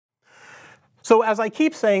So as I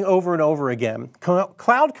keep saying over and over again,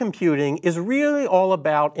 cloud computing is really all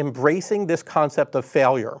about embracing this concept of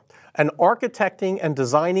failure and architecting and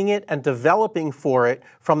designing it and developing for it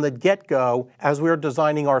from the get-go as we're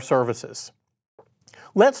designing our services.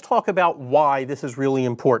 Let's talk about why this is really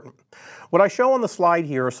important. What I show on the slide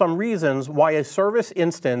here are some reasons why a service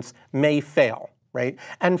instance may fail. Right?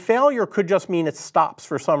 And failure could just mean it stops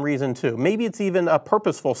for some reason too. Maybe it's even a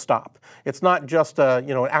purposeful stop. It's not just an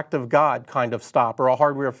act of God kind of stop or a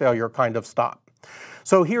hardware failure kind of stop.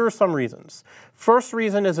 So here are some reasons. First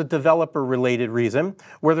reason is a developer-related reason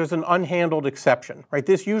where there's an unhandled exception. Right?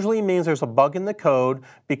 This usually means there's a bug in the code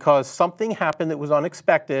because something happened that was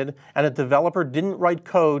unexpected and a developer didn't write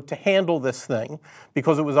code to handle this thing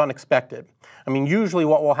because it was unexpected. I mean, usually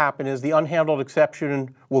what will happen is the unhandled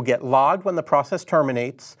exception will get logged when the process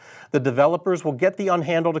terminates. The developers will get the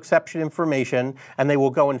unhandled exception information and they will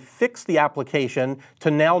go and fix the application to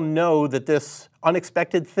now know that this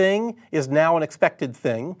unexpected thing is now an expected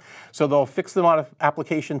thing. So they'll fix the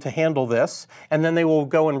application to handle this, and then they will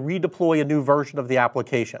go and redeploy a new version of the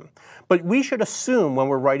application. But we should assume when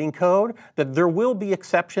we're writing code that there will be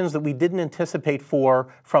exceptions that we didn't anticipate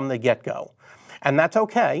from the get-go. And that's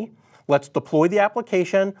okay. Let's deploy the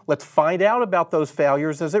application, let's find out about those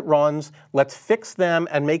failures as it runs, let's fix them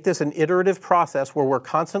and make this an iterative process where we're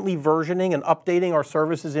constantly versioning and updating our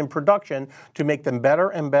services in production to make them better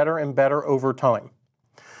and better and better over time.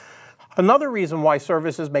 Another reason why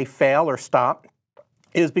services may fail or stop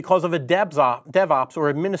is because of a DevOps or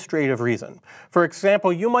administrative reason. For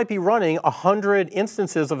example, you might be running 100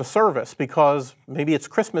 instances of a service because maybe it's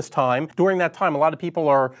Christmas time. During that time, a lot of people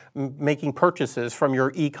are making purchases from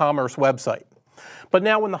your e-commerce website. But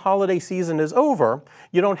now when the holiday season is over,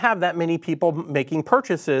 you don't have that many people making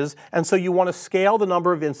purchases, and so you want to scale the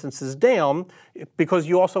number of instances down because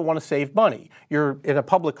you also want to save money. You're in a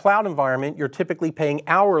public cloud environment, you're typically paying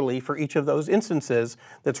hourly for each of those instances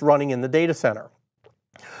that's running in the data center.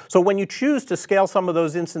 So when you choose to scale some of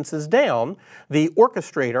those instances down, the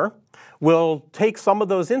orchestrator will take some of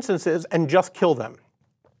those instances and just kill them.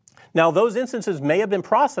 Now, those instances may have been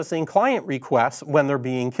processing client requests when they're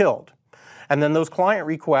being killed. And then those client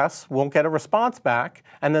requests won't get a response back,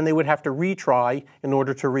 and then they would have to retry in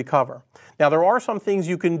order to recover. Now, there are some things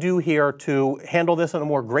you can do here to handle this in a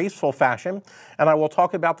more graceful fashion, and I will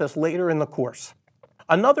talk about this later in the course.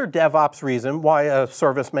 Another DevOps reason why a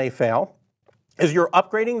service may fail is you're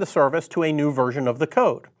upgrading the service to a new version of the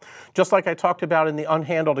code. Just like I talked about in the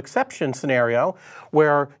unhandled exception scenario,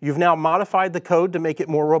 where you've now modified the code to make it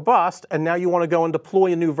more robust, and now you want to go and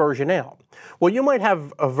deploy a new version out. Well, you might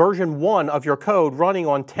have a version 1 of your code running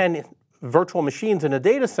on 10 virtual machines in a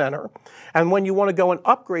data center, and when you want to go and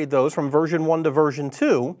upgrade those from version 1 to version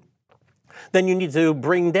 2, then you need to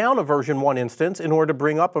bring down a version 1 instance in order to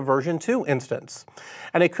bring up a version 2 instance.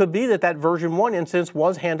 And it could be that that version 1 instance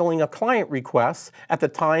was handling a client request at the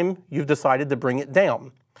time you've decided to bring it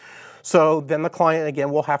down. So then the client, again,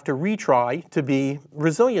 will have to retry to be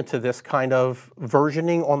resilient to this kind of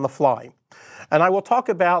versioning on the fly. And I will talk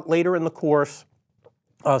about later in the course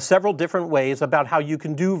several different ways about how you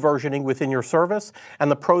can do versioning within your service and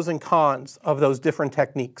the pros and cons of those different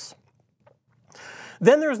techniques.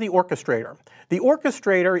 Then there's the orchestrator. The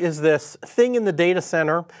orchestrator is this thing in the data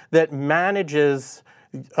center that manages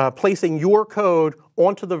placing your code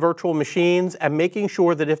onto the virtual machines and making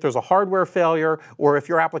sure that if there's a hardware failure or if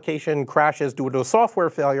your application crashes due to a software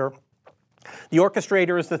failure, the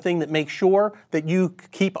orchestrator is the thing that makes sure that you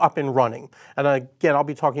keep up and running. And again, I'll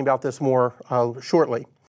be talking about this more shortly.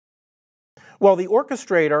 Well, the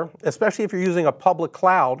orchestrator, especially if you're using a public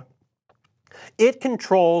cloud, it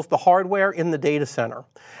controls the hardware in the data center,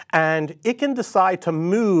 and it can decide to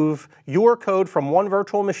move your code from one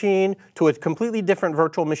virtual machine to a completely different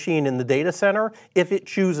virtual machine in the data center if it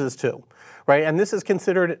chooses to, right? And this is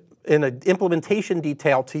considered in an implementation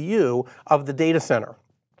detail to you of the data center.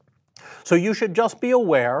 So you should just be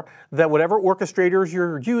aware that whatever orchestrators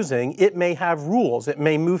you're using, it may have rules. It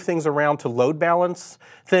may move things around to load balance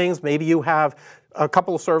things. Maybe you have a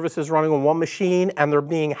couple of services running on one machine and they're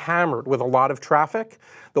being hammered with a lot of traffic.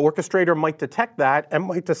 The orchestrator might detect that and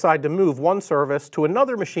might decide to move one service to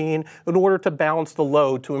another machine in order to balance the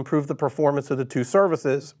load to improve the performance of the two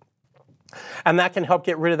services. And that can help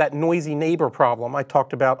get rid of that noisy neighbor problem I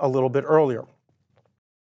talked about a little bit earlier.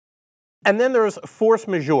 And then there's force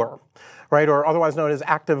majeure, right, or otherwise known as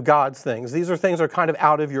act of God's things. These are things that are kind of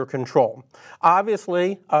out of your control.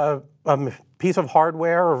 Obviously, a piece of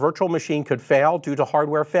hardware or virtual machine could fail due to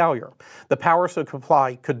hardware failure. The power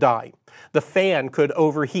supply could die. The fan could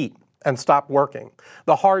overheat and stop working.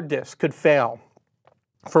 The hard disk could fail.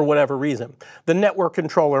 for whatever reason. The network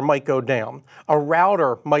controller might go down. A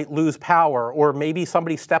router might lose power, or maybe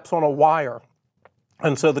somebody steps on a wire,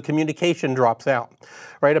 and so the communication drops out,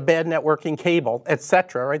 right? A bad networking cable,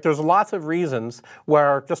 etc., right? There's lots of reasons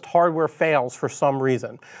where just hardware fails for some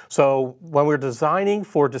reason. So when we're designing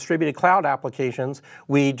for distributed cloud applications,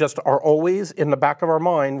 we just are always in the back of our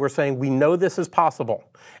mind, we're saying we know this is possible,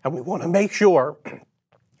 and we want to make sure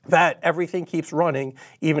that everything keeps running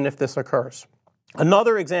even if this occurs.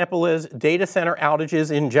 Another example is data center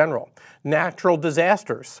outages in general, natural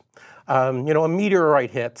disasters. A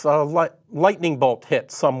meteorite hits, a lightning bolt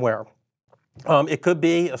hits somewhere. It could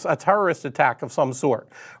be a terrorist attack of some sort,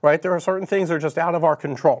 right? There are certain things that are just out of our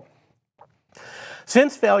control.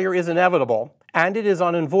 Since failure is inevitable and it is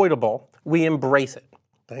unavoidable, we embrace it.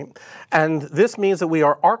 Right? And this means that we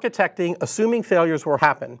are architecting, assuming failures will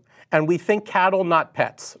happen, and we think cattle, not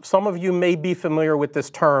pets. Some of you may be familiar with this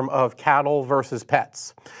term of cattle versus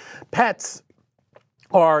pets. Pets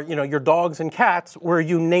are, your dogs and cats where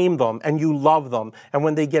you name them and you love them. And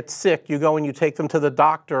when they get sick, you go and you take them to the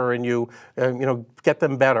doctor and you get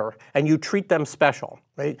them better and you treat them special,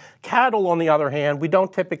 right? Cattle, on the other hand, we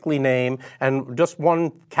don't typically name, and just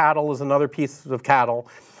one cattle is another piece of cattle.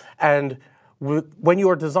 And when you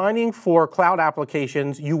are designing for cloud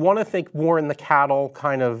applications, you want to think more in the cattle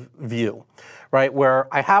kind of view, right?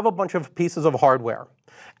 Where I have a bunch of pieces of hardware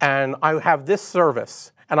and I have this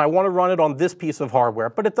service, and I want to run it on this piece of hardware,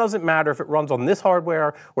 but it doesn't matter if it runs on this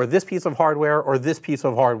hardware or this piece of hardware or this piece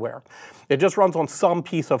of hardware. It just runs on some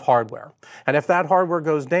piece of hardware. And if that hardware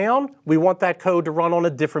goes down, we want that code to run on a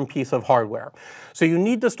different piece of hardware. So you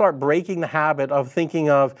need to start breaking the habit of thinking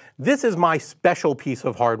of, this is my special piece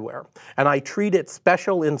of hardware, and I treat it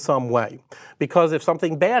special in some way. Because if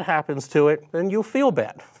something bad happens to it, then you'll feel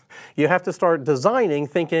bad. You have to start designing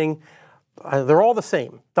thinking, they're all the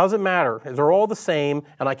same. Doesn't matter. They're all the same,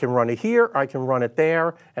 and I can run it here, I can run it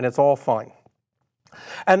there, and it's all fine.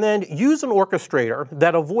 And then use an orchestrator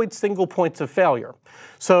that avoids single points of failure.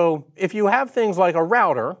 So if you have things like a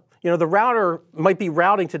router, the router might be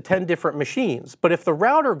routing to 10 different machines, but if the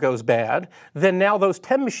router goes bad, then now those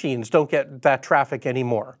 10 machines don't get that traffic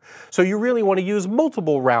anymore. So you really want to use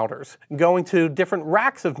multiple routers going to different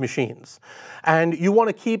racks of machines. And you want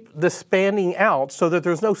to keep the spanning out so that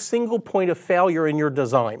there's no single point of failure in your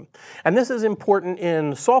design. And this is important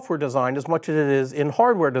in software design as much as it is in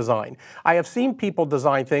hardware design. I have seen people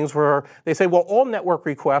design things where they say, well, all network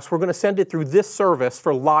requests, we're going to send it through this service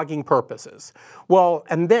for logging purposes. Well,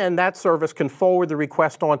 and then that service can forward the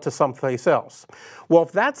request on to someplace else. Well,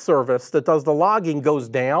 if that service that does the logging goes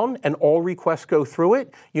down and all requests go through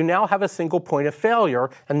it, you now have a single point of failure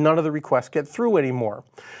and none of the requests get through anymore.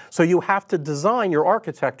 So you have to design your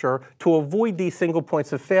architecture to avoid these single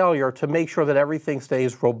points of failure to make sure that everything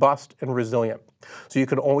stays robust and resilient. So you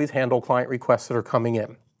can always handle client requests that are coming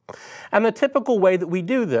in. And the typical way that we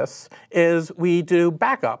do this is we do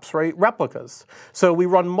backups, right? Replicas. So we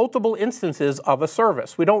run multiple instances of a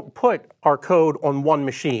service. We don't put our code on one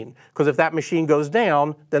machine, because if that machine goes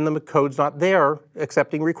down, then the code's not there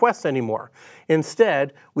accepting requests anymore.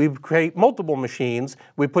 Instead, we create multiple machines.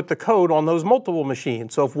 We put the code on those multiple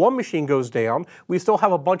machines. So if one machine goes down, we still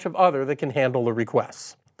have a bunch of other that can handle the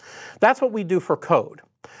requests. That's what we do for code.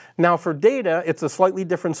 Now for data, it's a slightly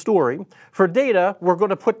different story. For data, we're going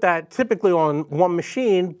to put that typically on one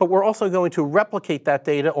machine, but we're also going to replicate that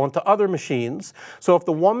data onto other machines. So if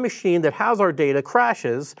the one machine that has our data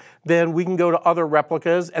crashes, then we can go to other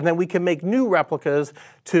replicas, and then we can make new replicas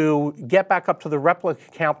to get back up to the replica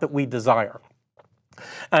count that we desire.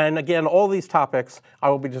 And again, all these topics I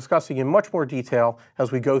will be discussing in much more detail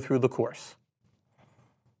as we go through the course.